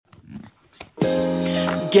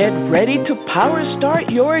Get ready to power start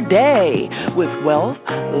your day with wealth,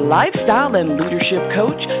 lifestyle, and leadership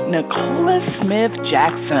coach Nicola Smith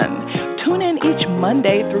Jackson. Tune in each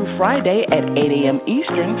Monday through Friday at 8 a.m.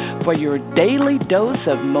 Eastern for your daily dose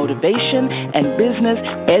of motivation and business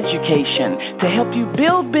education to help you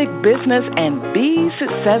build big business and be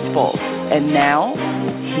successful. And now,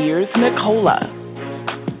 here's Nicola.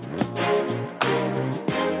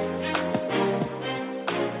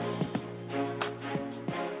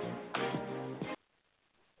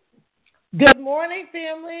 Good morning,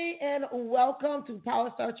 family, and welcome to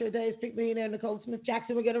Power Start Your Day. Speak Millionaire Nicola Smith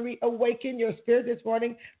Jackson. We're going to reawaken your spirit this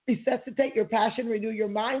morning, resuscitate your passion, renew your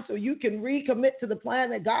mind so you can recommit to the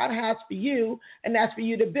plan that God has for you, and that's for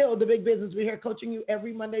you to build the big business. We're here coaching you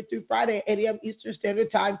every Monday through Friday at 8 a.m. Eastern Standard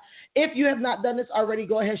Time. If you have not done this already,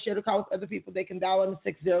 go ahead, share the call with other people. They can dial in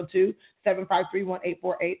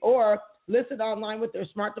 602-753-1848 or listen online with their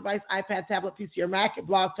smart device, iPad, tablet, PC, or Mac at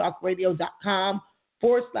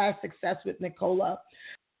blogtalkradio.com/success with Nicola.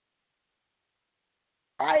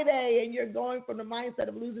 Friday, and you're going from the mindset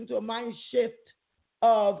of losing to a mind shift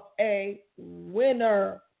of a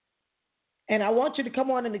winner. And I want you to come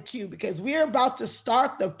on in the queue because we're about to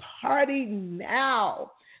start the party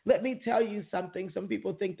now. Let me tell you something. Some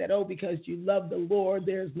people think that, because you love the Lord,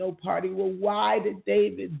 there's no party. Well, why did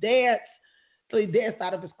David dance? So he danced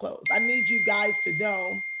out of his clothes. I need you guys to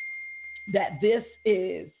know that this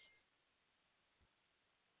is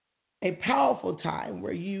a powerful time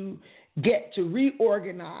where you get to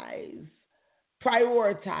reorganize,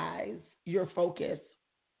 prioritize your focus.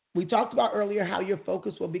 We talked about earlier how your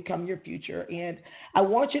focus will become your future. And I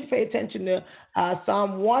want you to pay attention to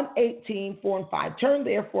Psalm 118, 4 and 5. Turn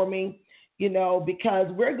there for me,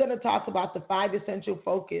 because we're going to talk about the 5 essential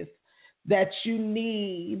focus that you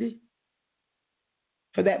need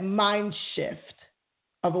for that mind shift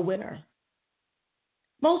of a winner.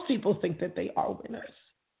 Most people think that they are winners.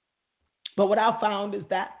 But what I found is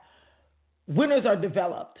that winners are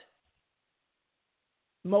developed.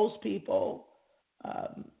 Most people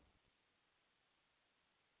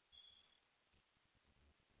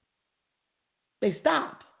they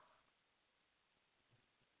stop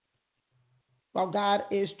while God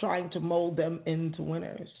is trying to mold them into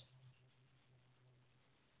winners.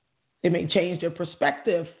 It may change their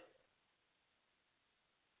perspective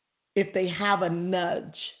if they have a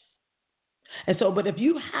nudge. And so, but if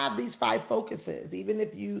you have these 5 focuses, even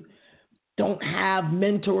if you don't have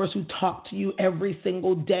mentors who talk to you every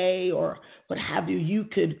single day or what have you, you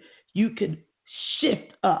could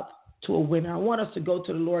shift up to a winner. I want us to go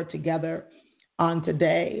to the Lord together on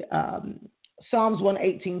today. Psalms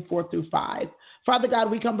 118, 4 through 5. Father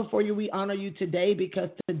God, we come before you. We honor you today because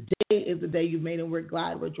today is the day you've made, and we're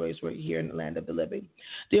glad, we're joyous, we're here in the land of the living.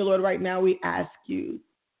 Dear Lord, right now we ask you,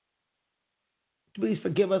 please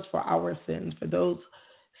forgive us for our sins, for those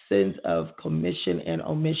sins of commission and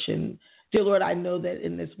omission. Dear Lord, I know that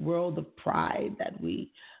in this world of pride that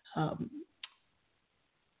we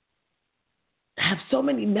have so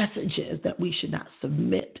many messages that we should not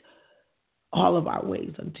submit all of our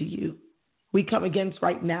ways unto you. We come against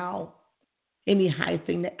right now any high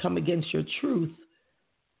thing that come against your truth.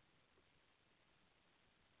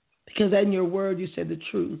 Because in your word you said the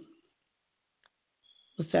truth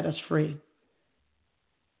will set us free.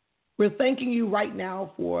 We're thanking you right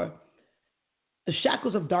now for the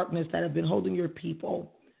shackles of darkness that have been holding your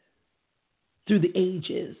people through the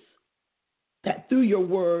ages, that through your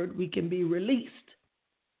word we can be released.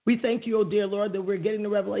 We thank you, oh dear Lord, that we're getting the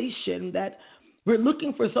revelation that we're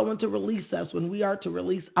looking for someone to release us when we are to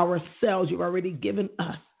release ourselves. You've already given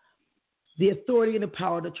us the authority and the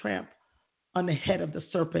power to tramp on the head of the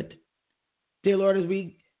serpent. Dear Lord, as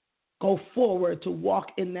we go forward to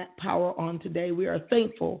walk in that power on today, we are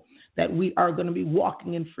thankful that we are going to be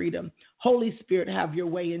walking in freedom. Holy Spirit, have your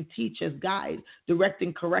way and teach us, guide, direct,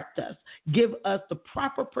 and correct us. Give us the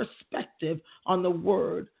proper perspective on the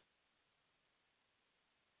word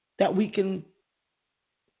that we can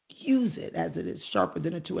use it as it is sharper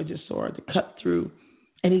than a two-edged sword to cut through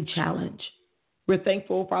any challenge. We're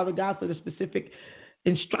thankful, Father God, for the specific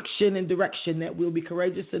instruction and direction that we'll be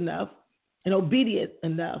courageous enough and obedient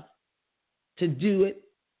enough to do it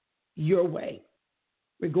your way.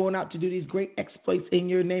 We're going out to do these great exploits in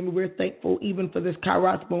your name, and we're thankful even for this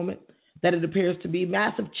Kairos moment that it appears to be a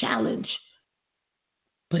massive challenge,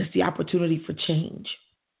 but it's the opportunity for change,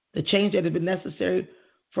 the change that has been necessary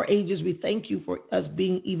for ages. We thank you for us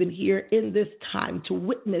being even here in this time to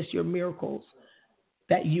witness your miracles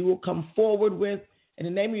that you will come forward with. In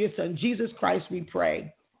the name of your Son, Jesus Christ, we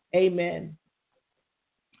pray. Amen.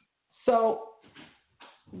 So,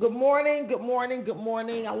 good morning. I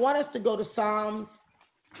want us to go to Psalms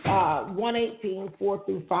 118, 4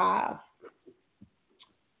 through 5.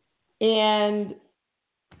 And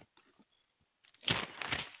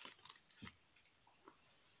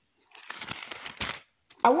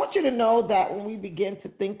I want you to know that when we begin to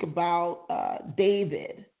think about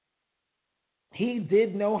David, he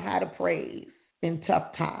did know how to praise in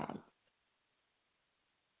tough times.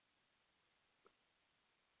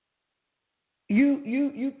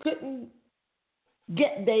 You couldn't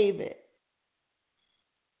get David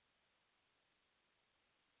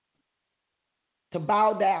to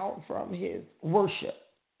bow down from his worship.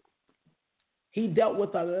 He dealt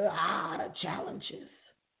with a lot of challenges.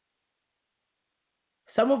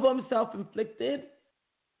 Some of them self-inflicted.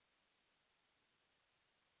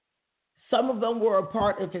 Some of them were a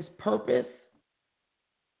part of his purpose.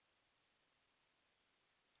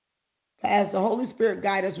 As the Holy Spirit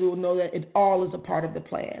guides us, we will know that it all is a part of the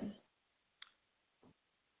plan.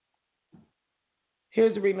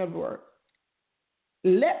 Here's the reading of the word.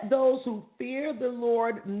 Let those who fear the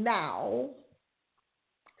Lord now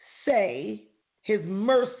say, his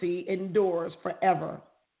mercy endures forever.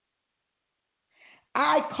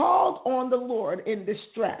 I called on the Lord in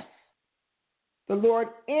distress. The Lord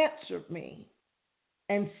answered me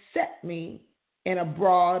and set me in a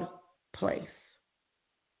broad place.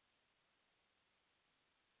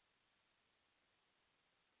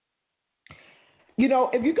 You know,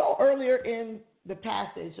 if you go earlier in the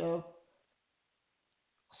passage of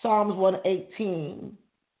Psalms 118,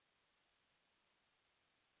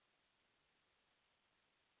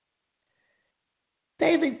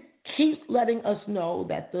 David keeps letting us know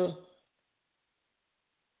that the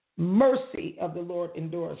mercy of the Lord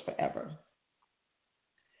endures forever.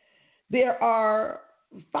 There are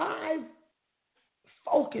 5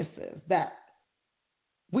 focuses that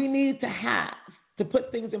we need to have to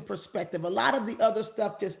put things in perspective. A lot of the other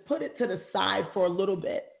stuff, just put it to the side for a little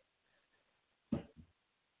bit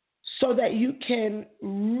so that you can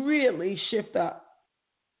really shift up.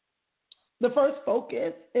 The first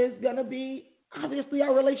focus is going to be obviously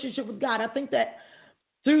our relationship with God. I think that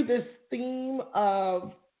through this theme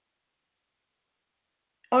of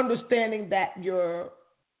understanding that your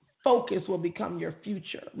focus will become your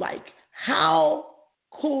future, like how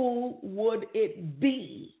cool would it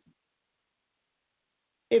be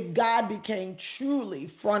if God became truly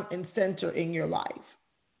front and center in your life?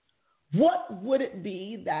 What would it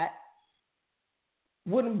be that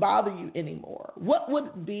wouldn't bother you anymore? What would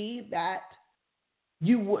it be that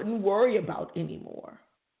you wouldn't worry about anymore?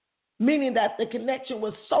 Meaning that the connection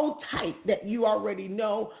was so tight that you already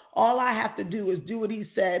know all I have to do is do what he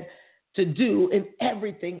said to do, and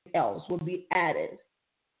everything else will be added.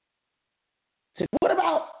 So what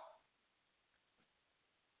about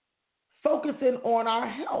focusing on our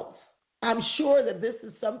health? I'm sure that this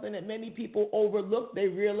is something that many people overlook. They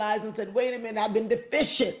realized and said, wait a minute, I've been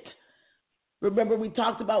deficient. Remember, we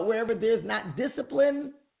talked about wherever there's not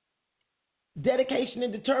discipline, dedication,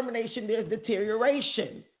 and determination, there's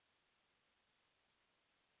deterioration.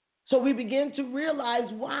 So we begin to realize,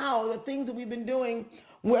 wow, the things that we've been doing,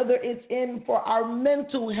 whether it's in for our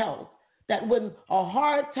mental health, that when a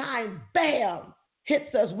hard time, bam,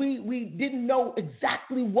 hits us, we didn't know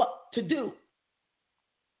exactly what to do.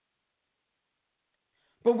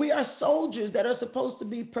 But we are soldiers that are supposed to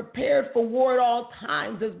be prepared for war at all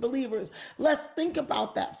times as believers. Let's think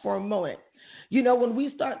about that for a moment. You know, when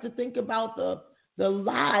we start to think about the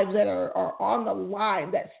lives that are on the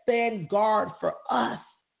line, that stand guard for us,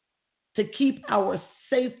 to keep our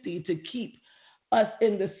safety, to keep us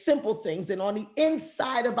in the simple things. And on the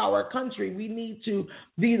inside of our country, we need to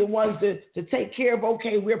be the ones to take care of,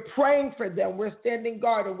 okay, we're praying for them, we're standing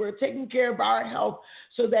guard, and we're taking care of our health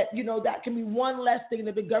so that, you know, that can be one less thing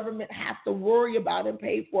that the government has to worry about and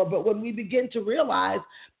pay for. But when we begin to realize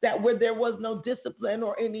that where there was no discipline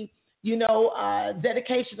or any,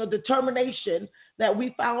 dedication or determination, that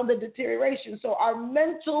we found the deterioration. So our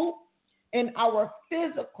mental and our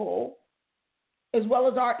physical, as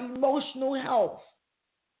well as our emotional health,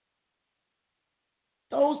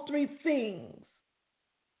 those 3 things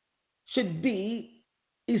should be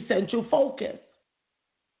essential focus.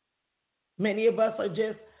 Many of us are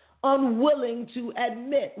just unwilling to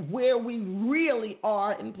admit where we really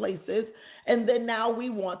are in places, and then now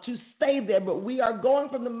we want to stay there. But we are going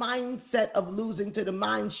from the mindset of losing to the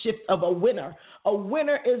mind shift of a winner. A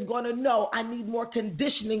winner is going to know I need more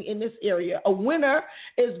conditioning in this area. A winner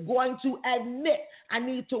is going to admit I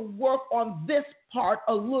need to work on this part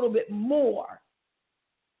a little bit more.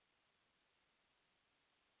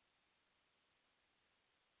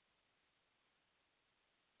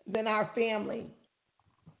 Then our family.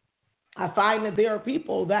 I find that there are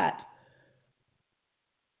people that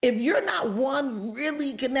If you're not one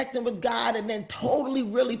really connecting with God and then totally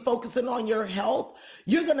really focusing on your health,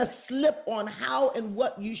 you're going to slip on how and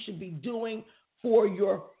what you should be doing for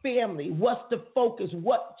your family. What's the focus?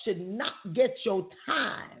 What should not get your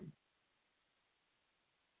time?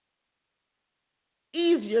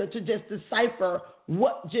 Easier to just decipher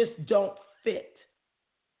what just don't fit.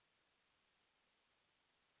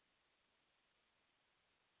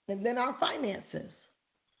 And then our finances.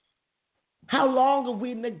 How long have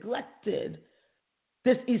we neglected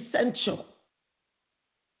this essential?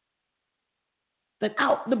 That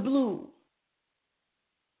out the blue,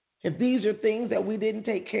 if these are things that we didn't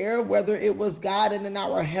take care of, whether it was God and then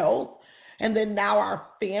our health, and then now our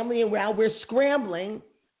family, and now we're scrambling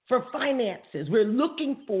for finances. We're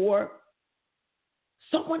looking for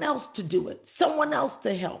someone else to do it, someone else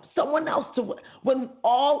to help, someone else to, when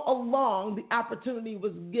all along the opportunity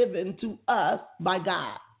was given to us by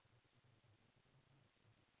God.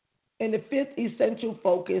 And the fifth essential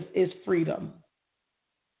focus is freedom.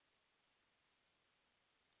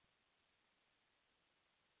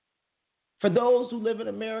 For those who live in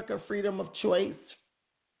America, freedom of choice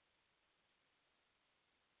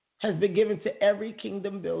has been given to every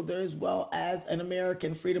kingdom builder as well as an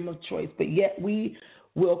American freedom of choice. But yet we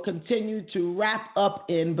will continue to wrap up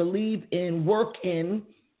in, believe in, work in,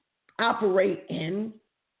 operate in,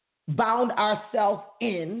 bound ourselves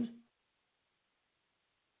in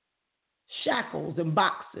shackles and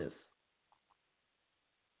boxes.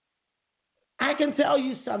 I can tell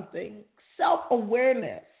you something.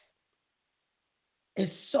 Self-awareness is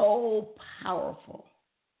so powerful.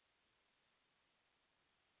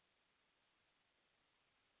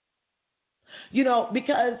 You know,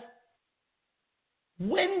 because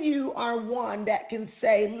when you are one that can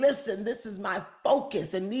say, listen, this is my focus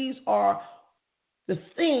and these are the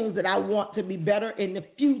things that I want to be better in the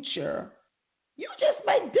future, you just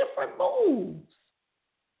make different moves.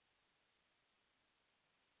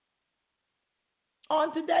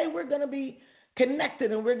 On today, we're going to be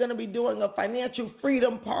connected and we're going to be doing a financial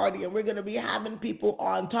freedom party, and we're going to be having people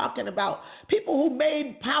on talking about people who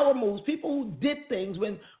made power moves, people who did things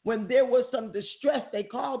when there was some distress, they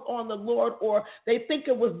called on the Lord, or they think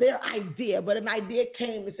it was their idea, but an idea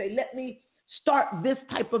came and say, let me start this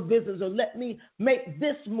type of business, or let me make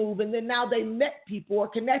this move. And then now they met people or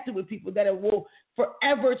connected with people that it will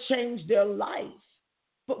forever change their life.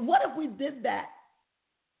 But what if we did that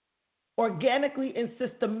organically and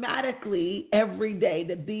systematically every day,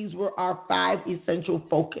 that these were our 5 essential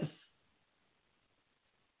focus?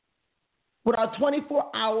 Would our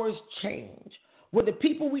 24 hours change? Would the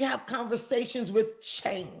people we have conversations with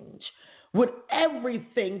change? Would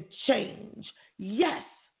everything change? Yes.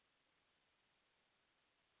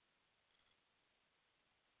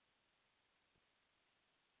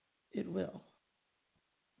 It will.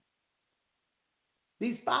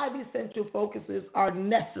 These 5 essential focuses are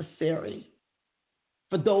necessary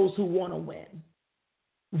for those who want to win.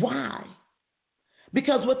 Why?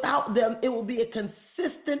 Because without them, it will be a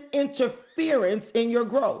consistent interference in your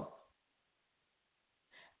growth.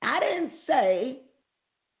 I didn't say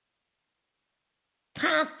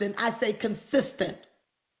constant, I say consistent.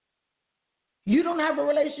 You don't have a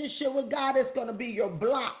relationship with God, it's going to be your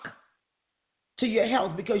block to your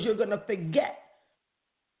health, because you're going to forget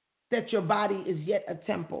that your body is yet a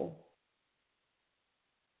temple.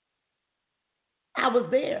 I was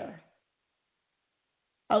there.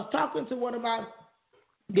 I was talking to one of my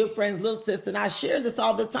good friends, little sister, and I share this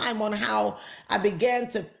all the time on how I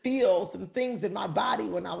began to feel some things in my body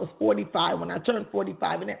when I was 45, when I turned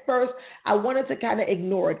 45. And at first, I wanted to kind of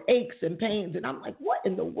ignore it, aches and pains. And I'm like, what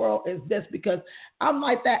in the world is this? Because I'm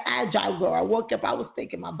like that agile girl. I woke up, I was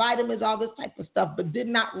taking my vitamins, all this type of stuff, but did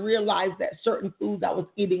not realize that certain foods I was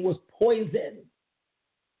eating was poison.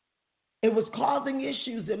 It was causing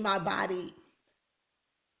issues in my body.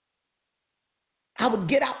 I would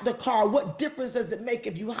get out the car. What difference does it make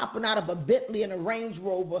if you hopping out of a Bentley and a Range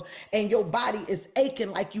Rover and your body is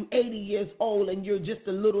aching like you 80 years old and you're just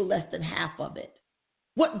a little less than half of it?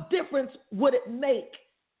 What difference would it make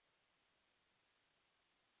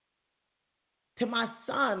to my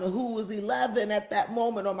son, who was 11 at that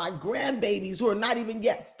moment, or my grandbabies who are not even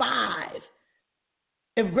yet 5?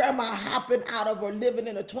 If grandma hopping out of or living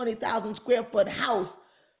in a 20,000 square foot house,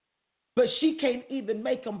 but she can't even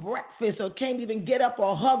make them breakfast, or can't even get up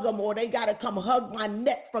or hug them, or they got to come hug my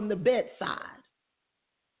neck from the bedside.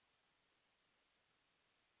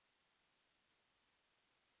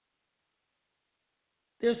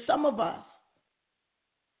 There's some of us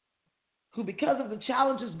who, because of the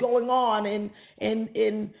challenges going on in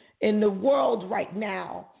the world right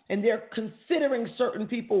now, and they're considering certain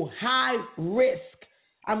people high risk,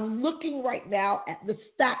 I'm looking right now at the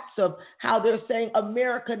stats of how they're saying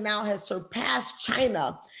America now has surpassed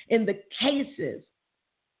China in the cases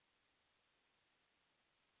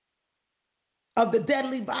of the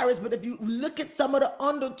deadly virus. But if you look at some of the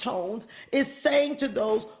undertones, it's saying to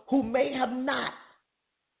those who may have not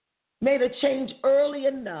made a change early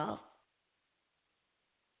enough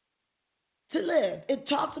to live. It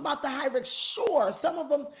talks about the high risk. Sure, some of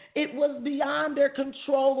them, it was beyond their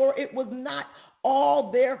control or it was not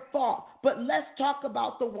all their fault. But let's talk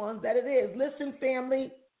about the ones that it is. Listen,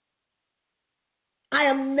 family, I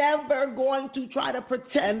am never going to try to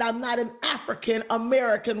pretend I'm not an African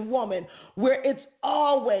American woman, where it's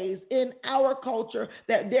always in our culture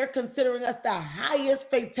that they're considering us the highest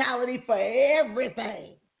fatality for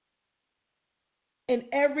everything. In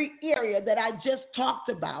every area that I just talked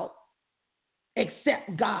about,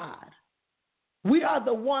 except God. We are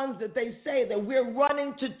the ones that they say that we're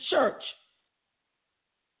running to church.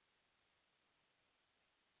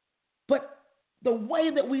 But the way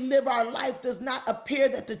that we live our life does not appear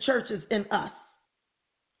that the church is in us.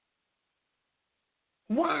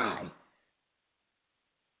 Why?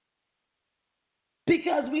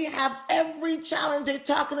 Because we have every challenge they're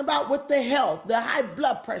talking about with the health, the high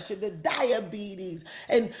blood pressure, the diabetes,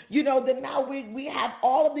 and then now we have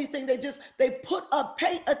all of these things. They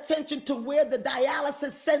pay attention to where the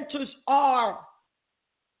dialysis centers are,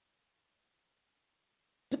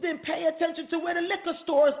 but then pay attention to where the liquor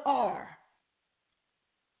stores are.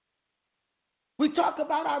 We talk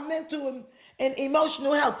about our mental and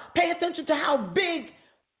emotional health. Pay attention to how big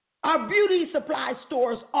our beauty supply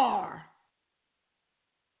stores are.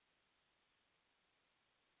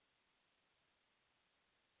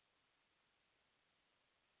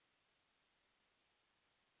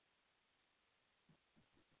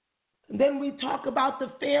 Then we talk about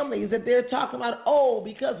the families that they're talking about,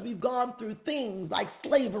 because we've gone through things like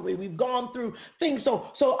slavery. We've gone through things.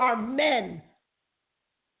 So our men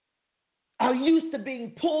are used to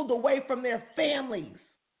being pulled away from their families.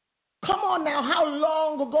 Come on now, how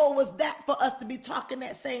long ago was that for us to be talking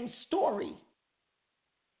that same story?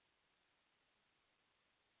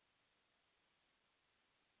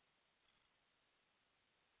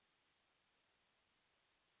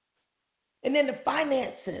 And then the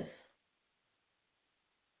finances.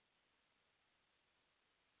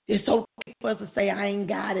 It's okay for us to say, I ain't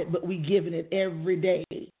got it, but we giving it every day.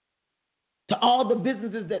 To all the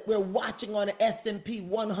businesses that we're watching on the S&P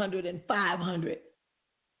 100 and 500.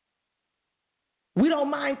 We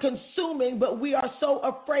don't mind consuming, but we are so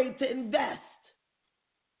afraid to invest.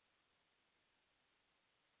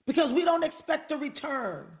 Because we don't expect a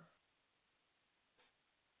return.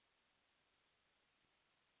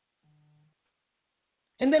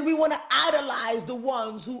 And then we want to idolize the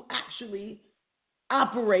ones who actually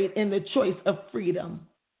operate in the choice of freedom.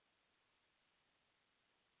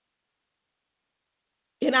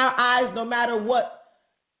 In our eyes, no matter what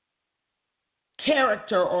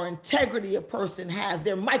character or integrity a person has,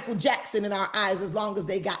 they're Michael Jackson in our eyes as long as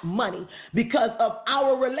they got money because of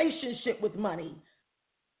our relationship with money.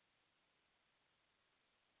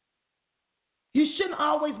 You shouldn't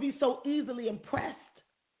always be so easily impressed.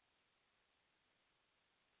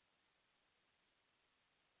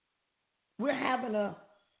 We're having a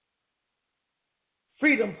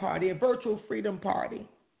freedom party, a virtual freedom party.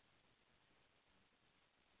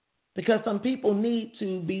 Because some people need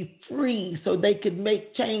to be free so they can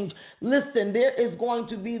make change. Listen, there is going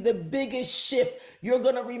to be the biggest shift. You're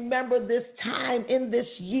going to remember this time in this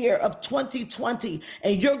year of 2020,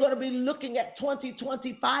 and you're going to be looking at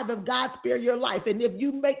 2025 if God spare your life. And if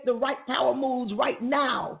you make the right power moves right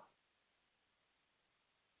now,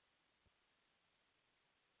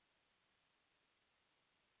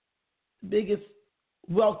 the biggest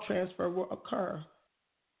wealth transfer will occur.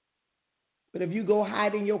 But if you go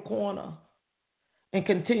hide in your corner and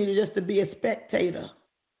continue just to be a spectator,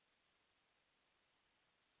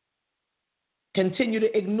 continue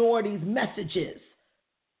to ignore these messages,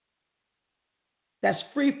 that's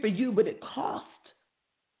free for you, but it costs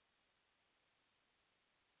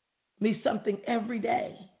me something every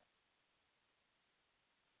day.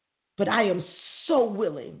 But I am so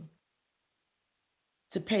willing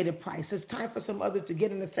to pay the price. It's time for some others to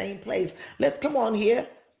get in the same place. Let's come on here.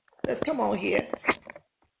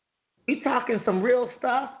 We talking some real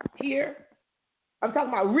stuff here. I'm talking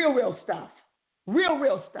about real stuff.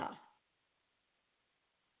 Real stuff.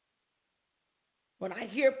 When I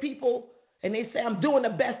hear people and they say, I'm doing the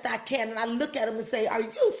best I can, and I look at them and say, are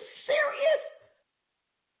you serious?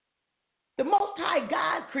 The Most High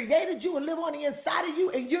God created you and live on the inside of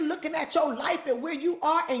you, and you're looking at your life and where you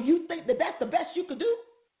are, and you think that that's the best you could do?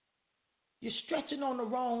 You're stretching on the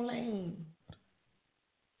wrong lane,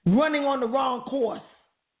 running on the wrong course.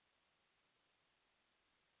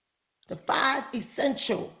 The 5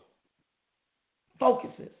 essential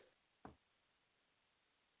focuses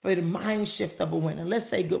for the mind shift of a winner. Let's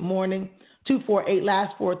say good morning. 248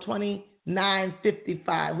 last 420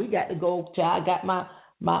 955. We got to go to. I got my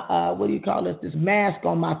what do you call this mask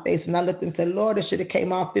on my face, and I looked and said, Lord, it should have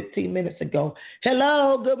came off 15 minutes ago.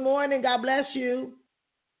 Hello, good morning. God bless you.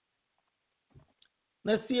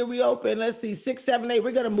 Let's see if we open. Let's see 678.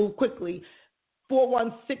 We're gonna move quickly.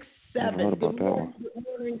 4167. Good morning. Good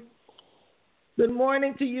morning. Good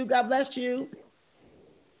morning to you. God bless you.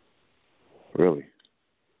 Really?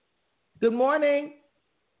 Good morning.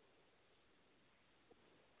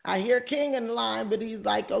 I hear King in the line, but he's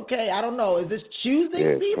like, okay, I don't know. Is this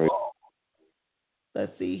choosing people? Great.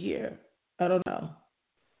 Let's see here. I don't know.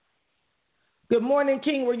 Good morning,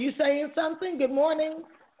 King. Were you saying something? Good morning.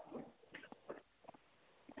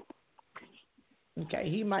 Okay,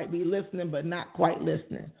 he might be listening, but not quite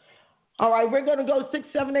listening. All right, we're going to go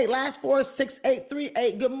 678, last 4,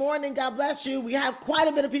 6838. Good morning. God bless you. We have quite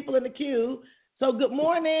a bit of people in the queue. So good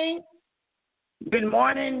morning. Good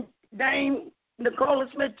morning, Dame Nicola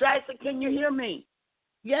Smith Jackson. Can you hear me?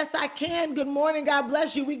 Yes, I can. Good morning. God bless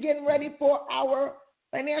you. We're getting ready for our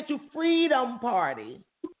financial freedom party.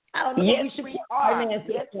 I don't know. Yes, we are.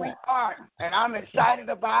 Yes, we are. And I'm excited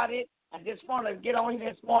about it. I just want to get on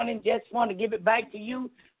here this morning. Just want to give it back to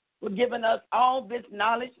you for giving us all this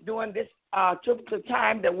knowledge during this typical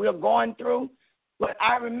time that we're going through. But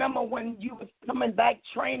I remember when you was coming back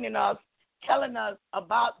training us, telling us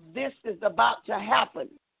about this is about to happen.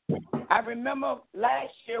 I remember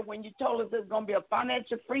last year when you told us there's going to be a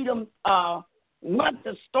financial freedom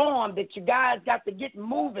winter storm that you guys got to get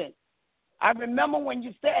moving. I remember when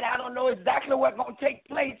you said, I don't know exactly what's going to take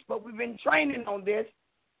place, but we've been training on this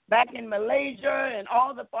back in Malaysia and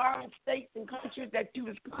all the foreign states and countries that you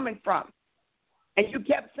was coming from. And you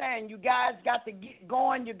kept saying, you guys got to get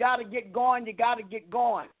going, you got to get going, you got to get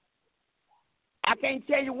going. I can't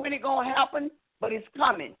tell you when it's going to happen, but it's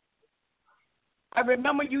coming. I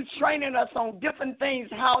remember you training us on different things,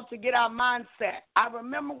 how to get our mindset. I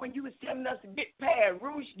remember when you was telling us to get paired,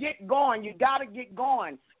 Rouge, get going. You got to get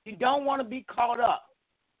going. You don't want to be caught up.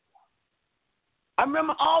 I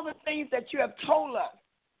remember all the things that you have told us.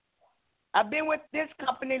 I've been with this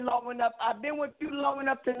company long enough. I've been with you long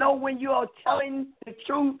enough to know when you are telling the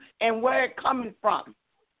truth and where it's coming from.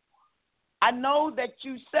 I know that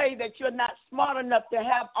you say that you're not smart enough to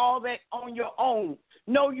have all that on your own.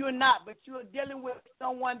 No, you're not, but you're dealing with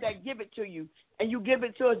someone that give it to you, and you give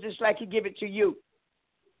it to us just like he give it to you.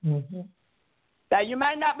 Mm-hmm. Now, you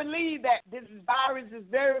might not believe that this virus is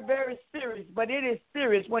very, very serious, but it is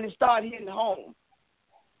serious when it starts hitting home.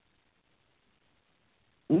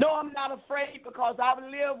 No, I'm not afraid because I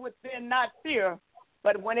live within not fear,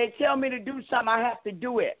 but when they tell me to do something, I have to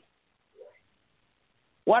do it.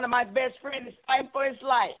 One of my best friends is fighting for his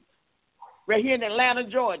life right here in Atlanta,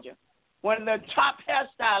 Georgia. One of the top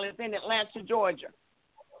hairstylists in Atlanta, Georgia.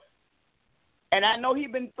 And I know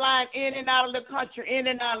he's been flying in and out of the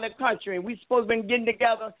country, And we're supposed to be getting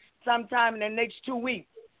together sometime in the next 2 weeks.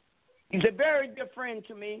 He's a very good friend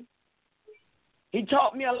to me. He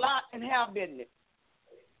taught me a lot in hair business.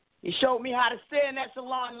 He showed me how to stay in that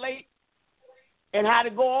salon late and how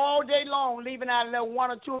to go all day long, leaving out at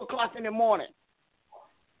 1 or 2 o'clock in the morning.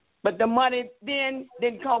 But the money then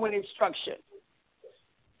didn't come with instruction.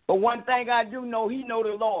 But one thing I do know, he know the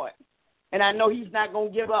Lord. And I know he's not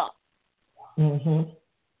going to give up. Mm-hmm.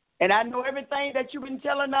 And I know everything that you've been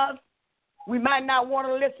telling us, we might not want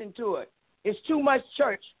to listen to it. It's too much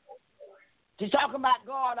church to talk about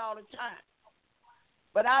God all the time.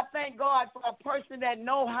 But I thank God for a person that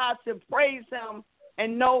know how to praise him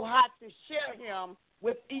and know how to share him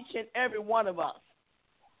with each and every one of us.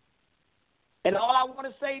 And all I want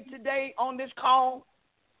to say today on this call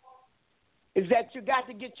is that you got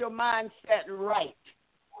to get your mindset right.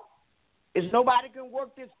 Is nobody can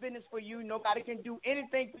work this business for you. Nobody can do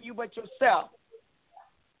anything for you but yourself.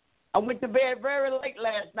 I went to bed very late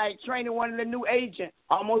last night training one of the new agents,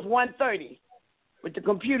 almost 1:30, with the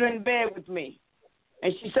computer in bed with me.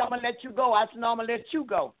 And she said, I'm going to let you go. I said, no, I'm going to let you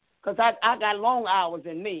go because I got long hours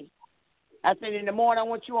in me. I said, in the morning, I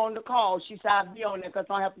want you on the call. She said, I'll be on there because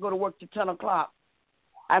I don't have to go to work till 10 o'clock.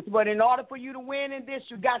 I said, but in order for you to win in this,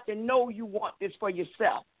 you got to know you want this for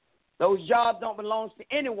yourself. Those jobs don't belong to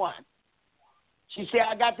anyone. She said,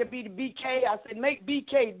 I got to be the BK. I said, make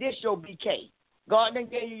BK this your BK. God didn't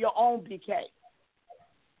give you your own BK.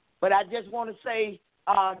 But I just want to say,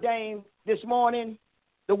 Dame, this morning,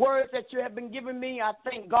 the words that you have been giving me, I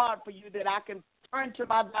thank God for you that I can turn to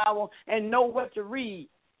my Bible and know what to read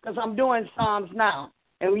because I'm doing Psalms now.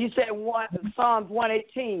 And when you said Psalms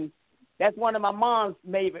 118, that's one of my mom's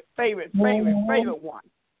favorite one.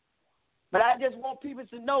 But I just want people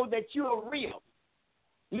to know that you are real.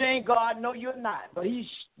 You ain't God, no, you're not. But He's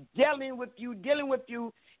dealing with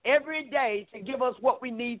you every day to give us what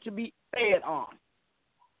we need to be fed on.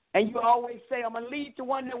 And you always say, I'm going to lead the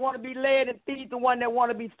one that want to be led and feed the one that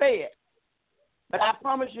want to be fed. But I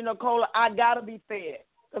promise you, Nicola, I got to be fed.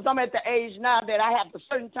 Because I'm at the age now that I have a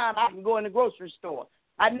certain time I can go in the grocery store.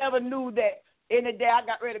 I never knew that any day I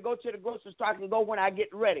got ready to go to the grocery store, I can go when I get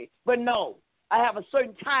ready. But no, I have a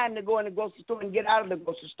certain time to go in the grocery store and get out of the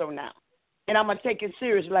grocery store now. And I'm going to take it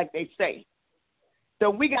serious like they say. So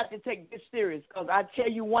we got to take this serious because I tell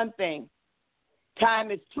you one thing.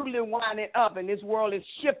 Time is truly winding up and this world is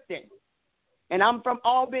shifting. And I'm from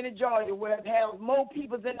Albany, Georgia, where it has more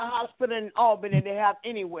people in the hospital in Albany than they have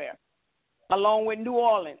anywhere, along with New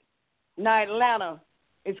Orleans. Now Atlanta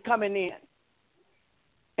is coming in.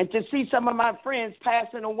 And to see some of my friends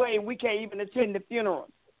passing away, we can't even attend the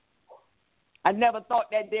funerals. I never thought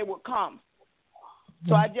that day would come.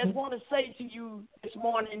 So I just want to say to you this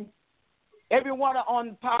morning, everyone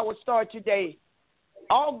on Power Star today,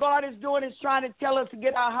 all God is doing is trying to tell us to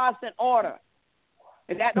get our house in order.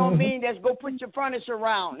 And that don't mean just go put your furniture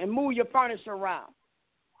around and move your furniture around.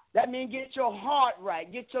 That means get your heart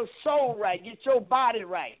right, get your soul right, get your body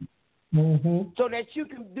right, so that you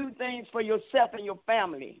can do things for yourself and your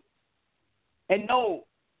family. And no,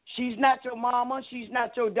 she's not your mama, she's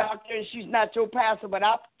not your doctor, and she's not your pastor, but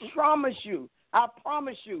I promise you,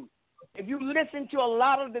 if you listen to a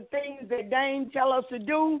lot of the things that Dane tell us to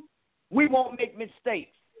do, we won't make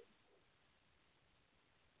mistakes.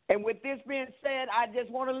 And with this being said, I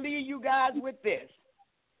just want to leave you guys with this.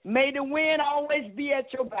 May the wind always be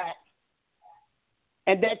at your back,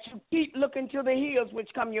 and that you keep looking to the hills which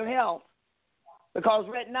come your help. Because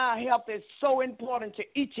right now, health is so important to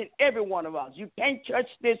each and every one of us. You can't touch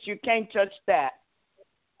this, you can't touch that.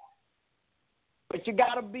 But you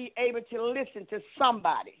got to be able to listen to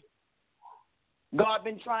somebody. God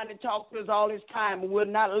been trying to talk to us all this time, and we're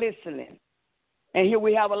not listening. And here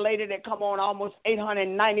we have a lady that come on almost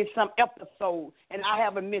 890-some episodes, and I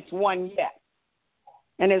haven't missed one yet.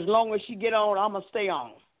 And as long as she get on, I'm going to stay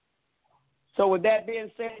on. So with that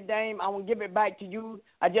being said, Dame, I want to give it back to you.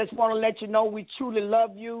 I just want to let you know we truly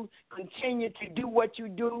love you. Continue to do what you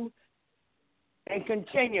do and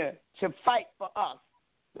continue to fight for us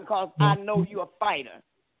because I know you're a fighter,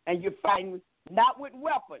 and you're fighting not with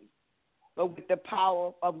weapons, but with the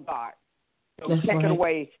power of God. So take it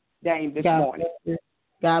away, Dame, this morning.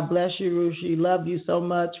 God bless you, Rushi. Love you so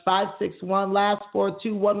much. 561, last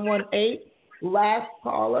 42118. Last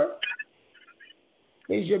caller.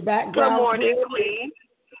 Is your background? Good morning, Queen.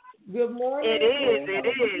 Good morning. It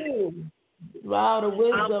is. Wow, the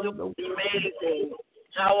wisdom. I'm amazing.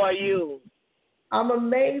 How are you? I'm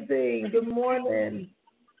amazing. Good morning.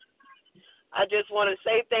 I just want to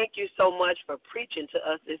say thank you so much for preaching to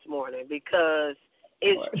us this morning because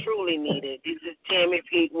it's truly needed. This is Tammy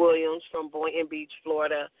Pete Williams from Boynton Beach,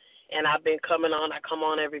 Florida, and I've been coming on. I come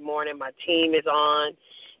on every morning. My team is on,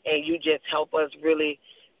 and you just help us really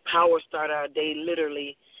power start our day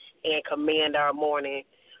literally and command our morning.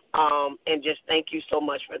 And just thank you so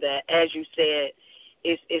much for that. As you said,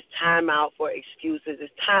 it's time out for excuses.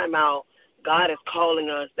 It's time out. God is calling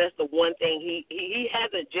us. That's the one thing. He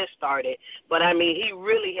hasn't just started, but I mean, he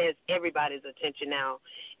really has everybody's attention now.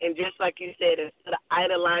 And just like you said, instead of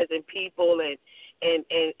idolizing people and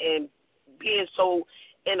being so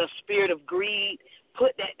in a spirit of greed,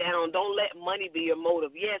 put that down. Don't let money be your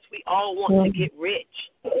motive. Yes, we all want to get rich,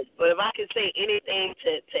 but if I can say anything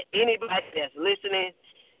to anybody that's listening,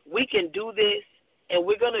 we can do this. And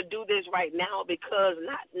we're going to do this right now because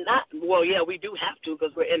we do have to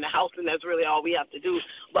because we're in the house and that's really all we have to do,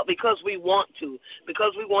 but because we want to,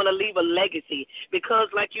 because we want to leave a legacy, because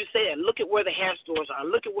like you said, look at where the hair stores are,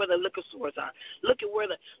 look at where the liquor stores are, look at where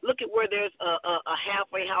there's a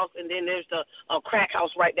halfway house and then there's a crack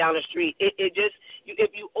house right down the street.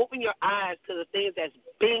 If you open your eyes to the things that's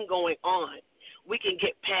been going on, we can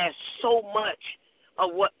get past so much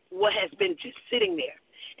of what has been just sitting there.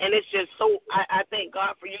 And it's just so, I thank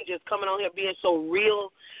God for you just coming on here being so real,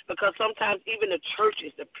 because sometimes even the churches,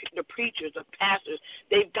 the preachers, the pastors,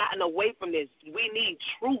 they've gotten away from this. We need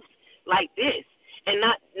truth like this. And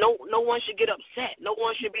no one should get upset. No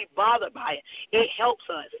one should be bothered by it. It helps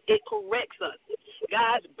us. It corrects us.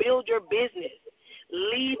 Guys, build your business.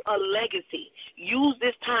 Leave a legacy. Use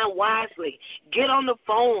this time wisely. Get on the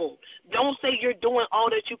phone. Don't say you're doing all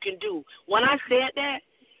that you can do. When I said that,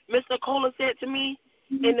 Miss Nicola said to me,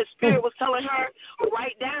 And the Spirit was telling her,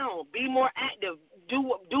 write down, be more active,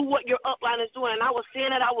 do what your upline is doing. And I was saying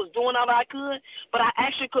that I was doing all I could, but I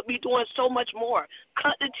actually could be doing so much more.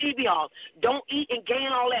 Cut the TV off. Don't eat and gain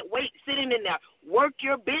all that weight sitting in there. Work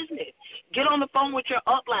your business. Get on the phone with your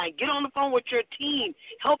upline. Get on the phone with your team.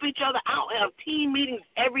 Help each other out. Have team meetings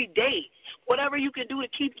every day. Whatever you can do to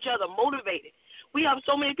keep each other motivated. We have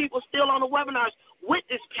so many people still on the webinars with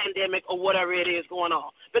this pandemic or whatever it is going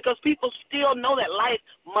on because people still know that life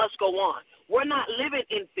must go on. We're not living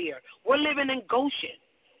in fear. We're living in Goshen.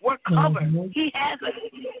 We're covered. He has us.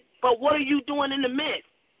 But what are you doing in the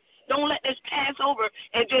midst? Don't let this pass over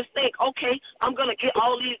and just think, okay, I'm going to get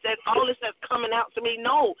all this that's coming out to me.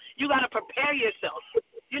 No, you got to prepare yourself.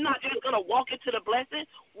 You're not just going to walk into the blessing.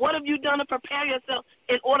 What have you done to prepare yourself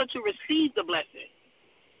in order to receive the blessing?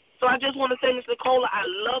 So I just want to say, Ms. Nicola, I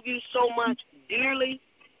love you so much dearly.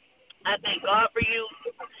 I thank God for you.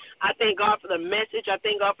 I thank God for the message. I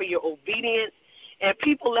thank God for your obedience. And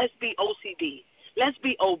people, let's be OCD. Let's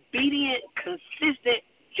be obedient, consistent,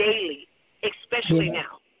 daily, especially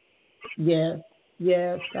now.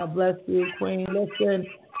 Yes. God bless you, Queen. Listen,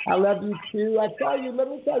 I love you too. let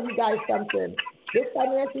me tell you guys something. This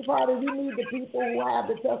financial party, we need the people who have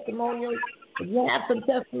the testimonials. If you have some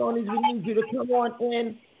testimonies, we need you to come on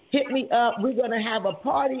in. Hit me up. We're going to have a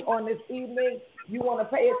party on this evening. You want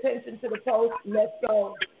to pay attention to the post? Let's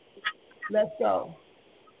go.